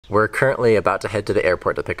We're currently about to head to the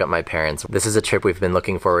airport to pick up my parents. This is a trip we've been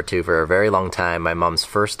looking forward to for a very long time. My mom's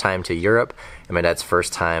first time to Europe and my dad's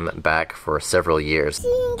first time back for several years.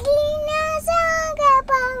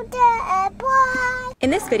 In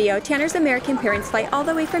this video, Tanner's American parents fly all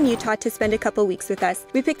the way from Utah to spend a couple weeks with us.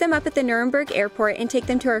 We pick them up at the Nuremberg Airport and take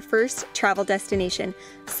them to our first travel destination,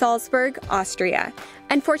 Salzburg, Austria.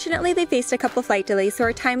 Unfortunately, they faced a couple flight delays, so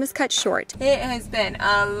our time was cut short. It has been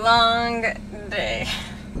a long day.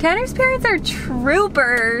 Tanner's parents are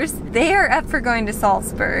troopers. They are up for going to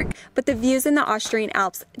Salzburg. But the views in the Austrian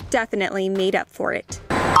Alps definitely made up for it.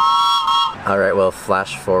 Alright, well,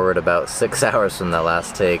 flash forward about 6 hours from that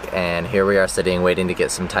last take, and here we are sitting waiting to get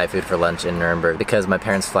some Thai food for lunch in Nuremberg because my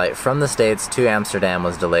parents' flight from the States to Amsterdam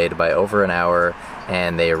was delayed by over an hour,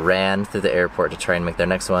 and they ran through the airport to try and make their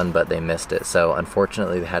next one, but they missed it. So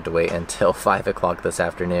unfortunately they had to wait until 5 o'clock this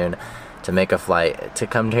afternoon to make a flight to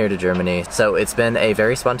come here to Germany. So it's been a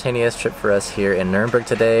very spontaneous trip for us here in Nuremberg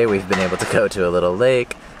today. We've been able to go to a little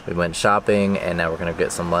lake, we went shopping, and now we're gonna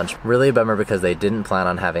get some lunch. Really a bummer because they didn't plan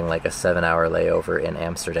on having like a 7-hour layover in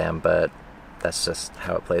Amsterdam, but that's just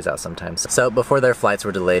how it plays out sometimes. So before their flights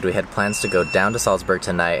were delayed, we had plans to go down to Salzburg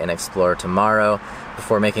tonight and explore tomorrow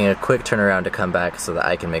before making a quick turnaround to come back so that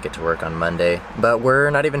I can make it to work on Monday. But we're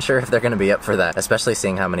not even sure if they're gonna be up for that, especially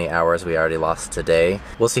seeing how many hours we already lost today.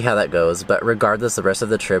 We'll see how that goes, but regardless, the rest of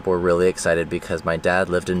the trip we're really excited because my dad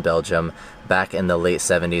lived in Belgium back in the late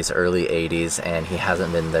 70s, early 80s, and he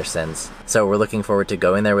hasn't been there since. So we're looking forward to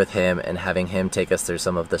going there with him and having him take us through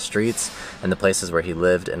some of the streets and the places where he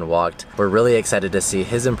lived and walked. We're really excited to see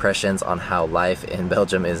his impressions on how life in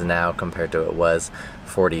Belgium is now compared to what it was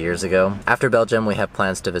 40 years ago. After Belgium, we have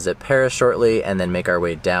plans to visit Paris shortly and then make our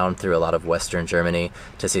way down through a lot of Western Germany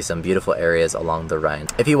to see some beautiful areas along the Rhine.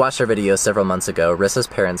 If you watched our video several months ago, Rissa's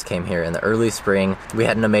parents came here in the early spring. We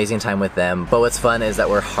had an amazing time with them, but what's fun is that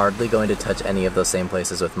we're hardly going to touch any of those same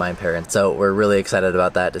places with my parents. So we're really excited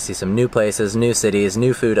about that, to see some new places, new cities,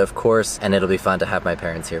 new food of course, and it'll be fun to have my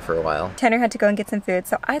parents here for a while. Tanner had to go and get some food,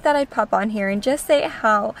 so I thought I'd pop on here and just say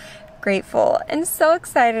how grateful and so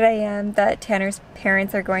excited I am that Tanner's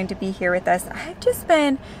parents are going to be here with us. I've just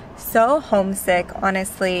been so homesick,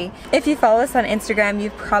 honestly. If you follow us on Instagram,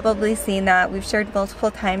 you've probably seen that. We've shared multiple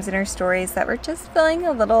times in our stories that we're just feeling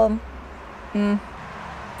a little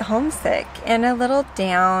homesick and a little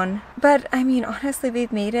down. But I mean, honestly,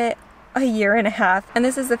 we've made it a year and a half, and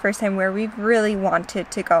this is the first time where we've really wanted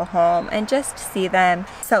to go home and just see them.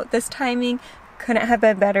 So this timing couldn't have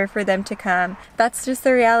been better for them to come. That's just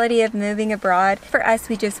the reality of moving abroad. For us,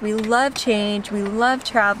 we love change, we love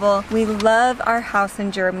travel, we love our house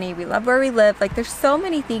in Germany, we love where we live. Like, there's so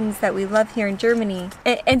many things that we love here in Germany.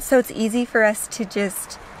 And so it's easy for us to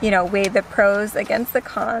just, you know, weigh the pros against the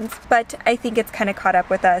cons. But I think it's kind of caught up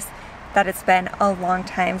with us that it's been a long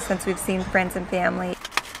time since we've seen friends and family.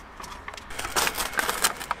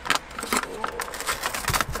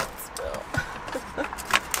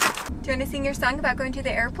 Do you want to sing your song about going to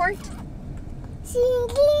the airport? Singing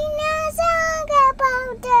a song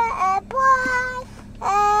about the airport.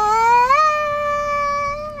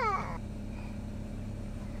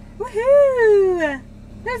 Woohoo!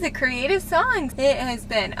 Those are creative songs. It has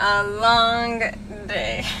been a long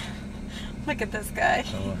day. Look at this guy.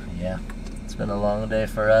 Oh, yeah. It's been a long day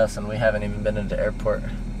for us, and we haven't even been into airport.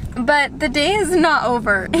 But the day is not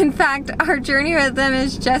over. In fact, our journey with them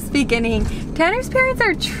is just beginning. Tanner's parents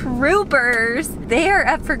are troopers. They are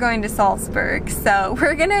up for going to Salzburg, so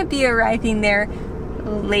we're gonna be arriving there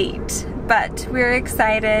late. But we're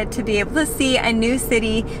excited to be able to see a new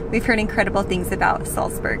city. We've heard incredible things about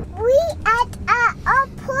Salzburg. We at an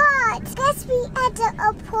airport. Let's be at the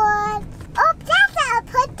airport. Oh, that's the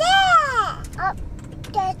airport there. Oh,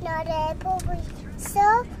 that's not the airport. We're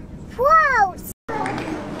so close.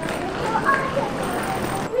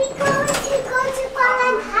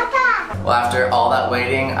 Well, after all that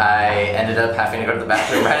waiting, I ended up having to go to the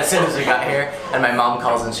bathroom right as soon as we got here, and my mom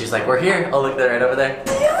calls and she's like, "We're here." Oh, look, they're right over there.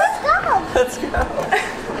 Let's go. Let's go.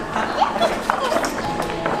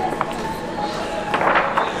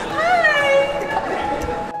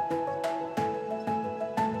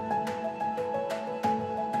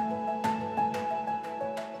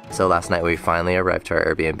 So last night we finally arrived to our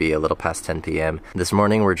Airbnb a little past 10 p.m. This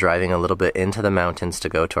morning we're driving a little bit into the mountains to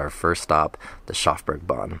go to our first stop, the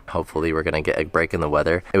Schafbergbahn. Hopefully we're gonna get a break in the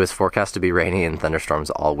weather. It was forecast to be rainy and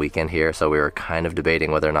thunderstorms all weekend here, so we were kind of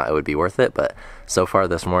debating whether or not it would be worth it, but so far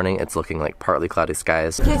this morning it's looking like partly cloudy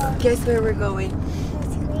skies. Guess where we're going?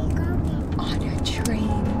 On a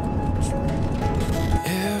train.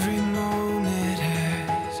 Every moment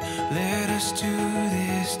has led us to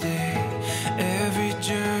this day. Every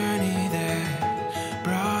journey that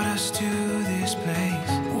brought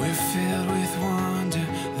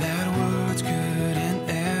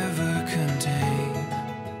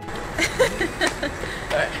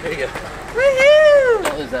Here you go. Woohoo!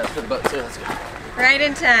 Oh, there's that for the boat too. Let's go. Right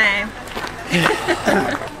in time.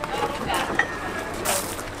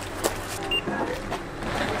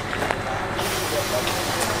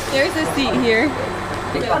 There's a seat here.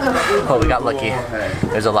 Oh, we got lucky.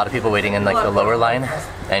 There's a lot of people waiting in like the lower line.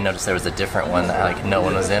 I noticed there was a different one that like no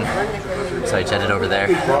one was in. So I jetted over there.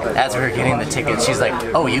 As we were getting the ticket, she's like,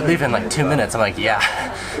 "Oh, you leave in like 2 minutes." I'm like, "Yeah."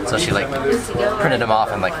 So she like printed them off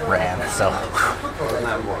and like ran. So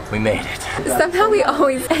we made it. Somehow we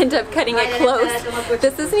always end up cutting it close.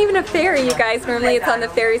 This isn't even a ferry, you guys. Normally it's on the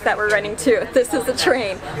ferries that we're running to. This is a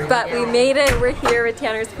train. But we made it. We're here with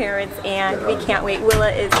Tanner's parents and we can't wait.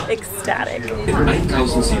 Willa is ecstatic.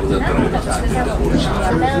 1700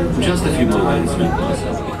 just a few more lines.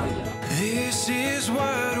 This is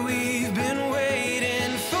what we've been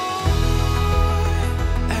waiting for.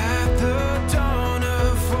 At the dawn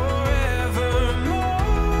of forevermore,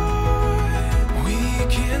 we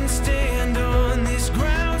can stand on this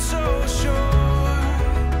ground so sure.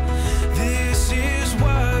 This is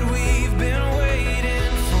what we've been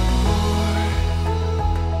waiting for.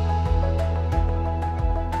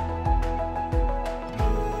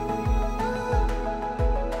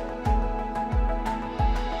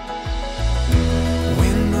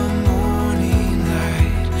 When the morning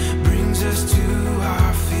light brings us to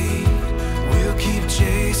our feet, we'll keep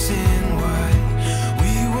chasing what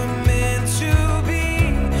we were meant to be.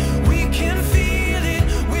 We can feel it,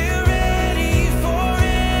 we're ready for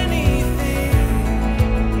anything.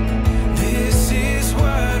 This is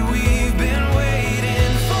what we've been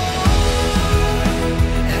waiting for.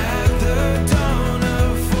 At the dawn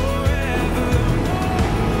of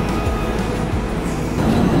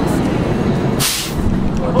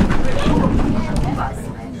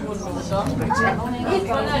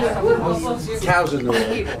Cows in the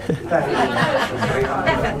way.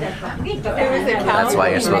 That's why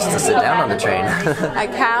you're supposed to sit down on the train. A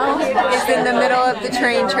cow is in the middle of the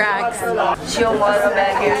train tracks.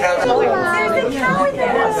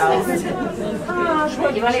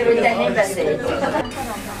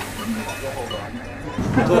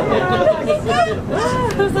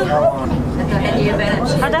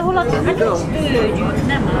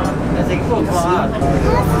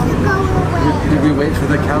 Did we wait for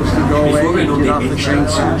the cows to go away and get off the train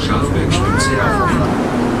soon?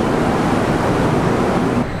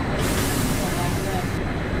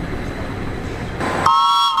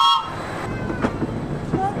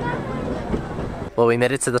 Well, we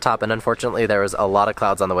made it to the top, and unfortunately there was a lot of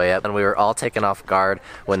clouds on the way up, and we were all taken off guard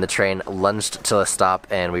when the train lunged to a stop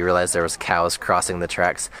and we realized there was cows crossing the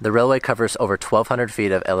tracks. The railway covers over 1,200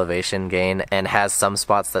 feet of elevation gain and has some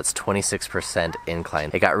spots that's 26%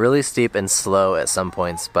 incline. It got really steep and slow at some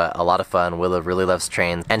points, but a lot of fun. Willa really loves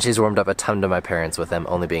trains, and she's warmed up a ton to my parents with them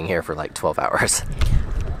only being here for like 12 hours.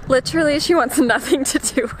 Literally, she wants nothing to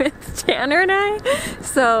do with Tanner and I,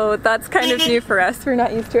 so that's kind of new for us. We're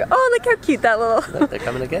not used to it. Oh, look how cute that little... Look, they're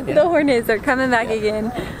coming again, yeah. The hornets are coming back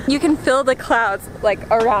again. You can feel the clouds like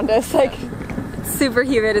around us, like super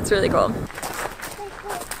humid. It's really cool.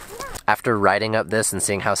 After riding up this and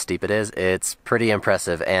seeing how steep it is, it's pretty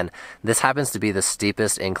impressive, and this happens to be the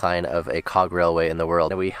steepest incline of a cog railway in the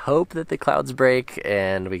world. And we hope that the clouds break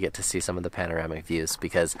and we get to see some of the panoramic views,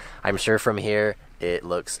 because I'm sure from here it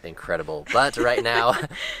looks incredible. But right now,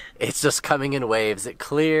 it's just coming in waves. It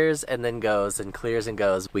clears and then goes and clears and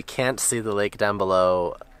goes. We can't see the lake down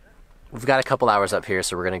below. We've got a couple hours up here,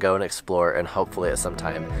 so we're gonna go and explore, and hopefully at some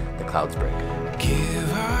time the clouds break.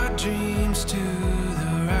 give our dreams to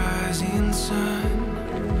the rising sun.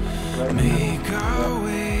 Make our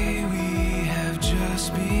way, we have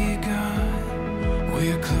just begun.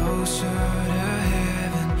 We're closer to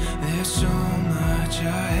heaven, there's so much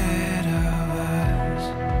ahead of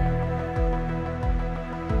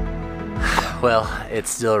us. Well, it's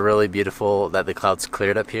still really beautiful that the clouds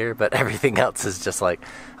cleared up here, but everything else is just like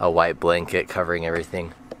a white blanket covering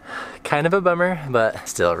everything. Kind of a bummer, but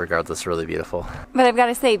still, regardless, really beautiful. But I've got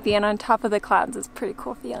to say, being on top of the clouds is a pretty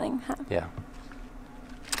cool feeling, huh? Yeah.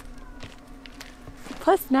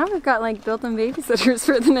 Plus, now we've got like built-in babysitters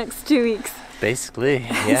for the next 2 weeks. Basically,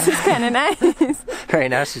 yeah. This is kind of nice. Right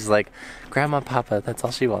now she's like, Grandma, Papa, that's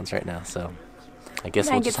all she wants right now, so I guess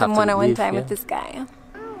we'll I get just have some to one-on-one leave, time yeah. with this guy.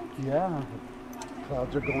 Yeah.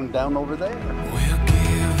 Clouds are going down over there. We'll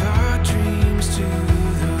give our dreams to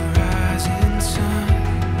the rising sun.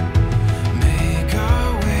 Make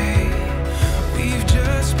our way, we've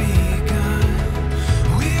just begun.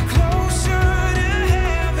 We're closer to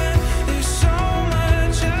heaven, there's so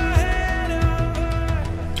much ahead of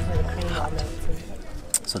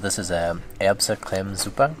us. So this is a Erbse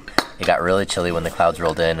Cremesuppe, It got really chilly when the clouds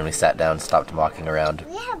rolled in and we sat down, stopped walking around.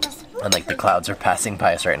 And like the clouds are passing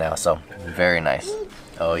by us right now, so very nice.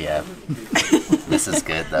 Oh yeah. This is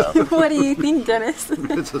good though. What do you think, Dennis?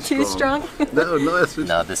 Too strong?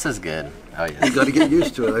 No, this is good. Oh yeah. You got to get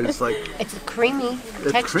used to it. It's like It's a creamy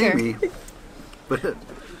it's texture. creamy, but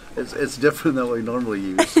it's different than what we normally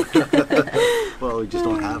use. Well, we just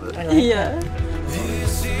don't have it. Yeah.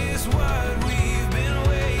 This is what we've been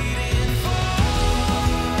waiting for.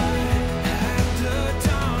 At the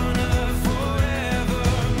dawn of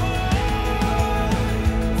forevermore,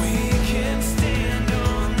 we can stand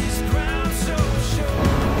on this ground so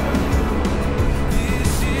sure.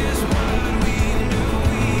 This is what we knew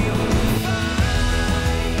we would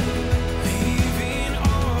find, leaving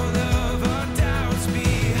all of our doubts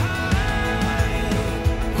behind.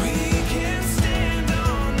 We can stand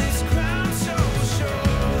on this ground so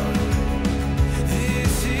sure.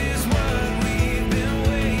 This is what we've been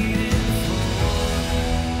waiting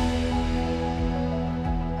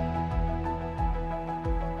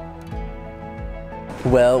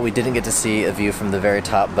Well, we didn't get to see a view from the very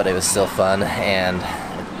top, but it was still fun, and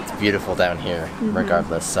it's beautiful down here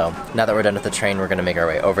regardless. So now that we're done with the train, we're going to make our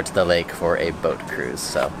way over to the lake for a boat cruise.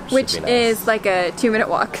 So should Which be nice. is like a 2-minute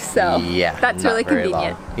walk, so yeah, that's not really very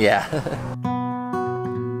convenient. long. Yeah.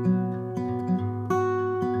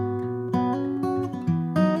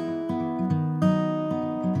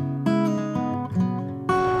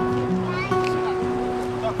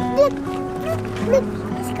 Look, look,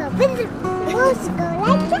 let's go. Let's go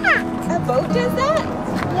like that. A boat does that?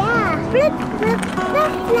 Yeah. Flip, flip,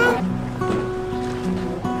 flip, flip.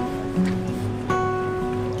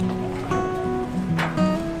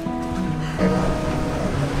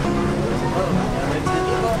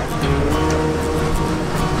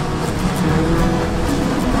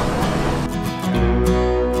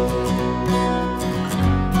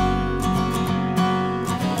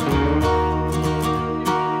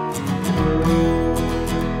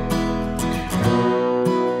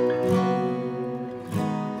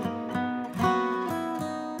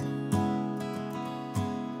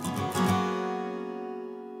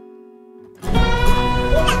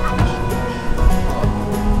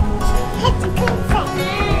 It's a good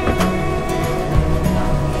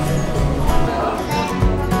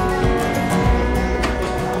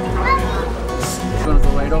You're going to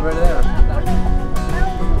go right over there.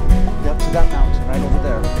 Yep, to that mountain, right over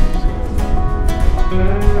there.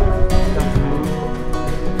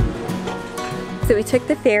 So we took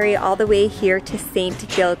the ferry all the way here to St.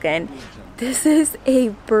 Gilgen. This is a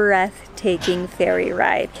breathtaking ferry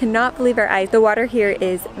ride. Cannot believe our eyes. The water here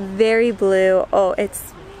is very blue. Oh,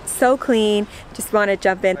 it's so clean. Just want to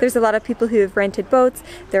jump in. There's a lot of people who have rented boats.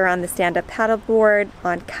 They're on the stand-up paddleboard,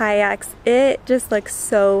 on kayaks. It just looks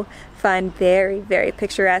so fun. Very, very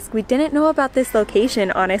picturesque. We didn't know about this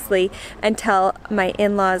location, honestly, until my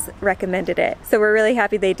in-laws recommended it. So we're really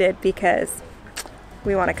happy they did because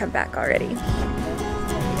we want to come back already.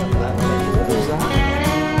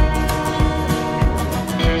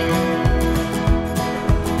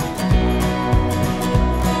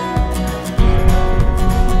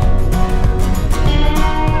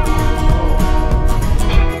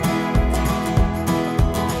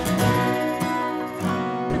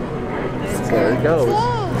 There it goes.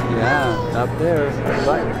 Yeah, up there.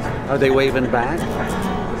 Right. Are they waving back?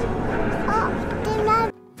 Oh, they're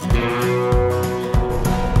not.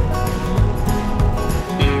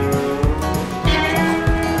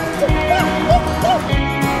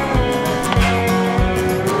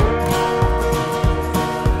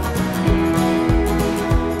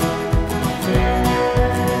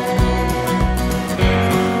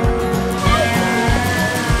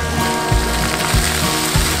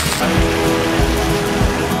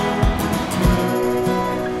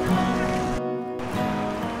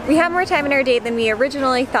 We have more time in our day than we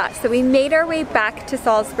originally thought, so we made our way back to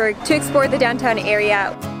Salzburg to explore the downtown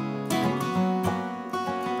area.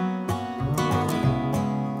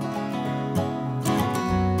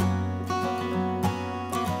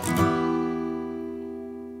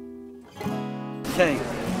 Okay.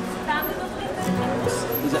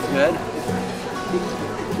 Is that good?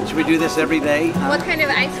 Should we do this every day? Huh? What kind of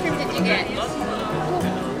ice cream did you get?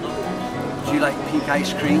 Do you like pink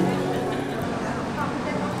ice cream?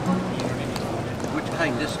 Which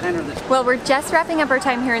kind? this kind or this? Well, we're just wrapping up our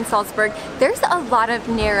time here in Salzburg. There's a lot of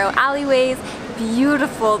narrow alleyways.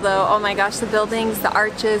 Beautiful though, oh my gosh, the buildings, the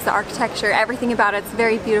arches, the architecture, everything about it's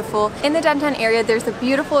very beautiful. In the downtown area, there's a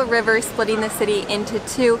beautiful river splitting the city into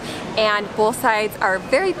two, and both sides are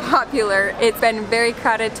very popular. It's been very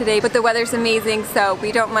crowded today, but the weather's amazing, so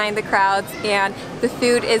we don't mind the crowds, and the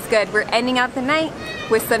food is good. We're ending out the night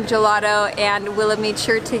with some gelato, and Willa made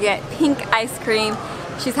sure to get pink ice cream.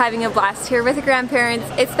 She's having a blast here with her grandparents.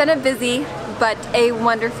 It's been a busy but a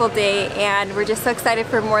wonderful day, and we're just so excited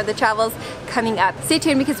for more of the travels coming up. Stay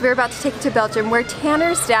tuned because we're about to take you to Belgium, where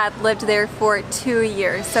Tanner's dad lived there for 2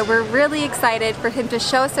 years. So we're really excited for him to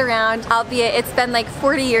show us around, albeit it's been like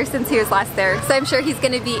 40 years since he was last there. So I'm sure he's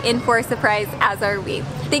gonna be in for a surprise, as are we.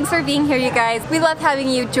 Thanks for being here, you guys. We love having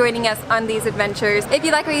you joining us on these adventures. If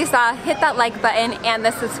you like what you saw, hit that like button and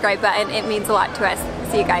the subscribe button. It means a lot to us.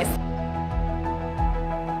 See you guys.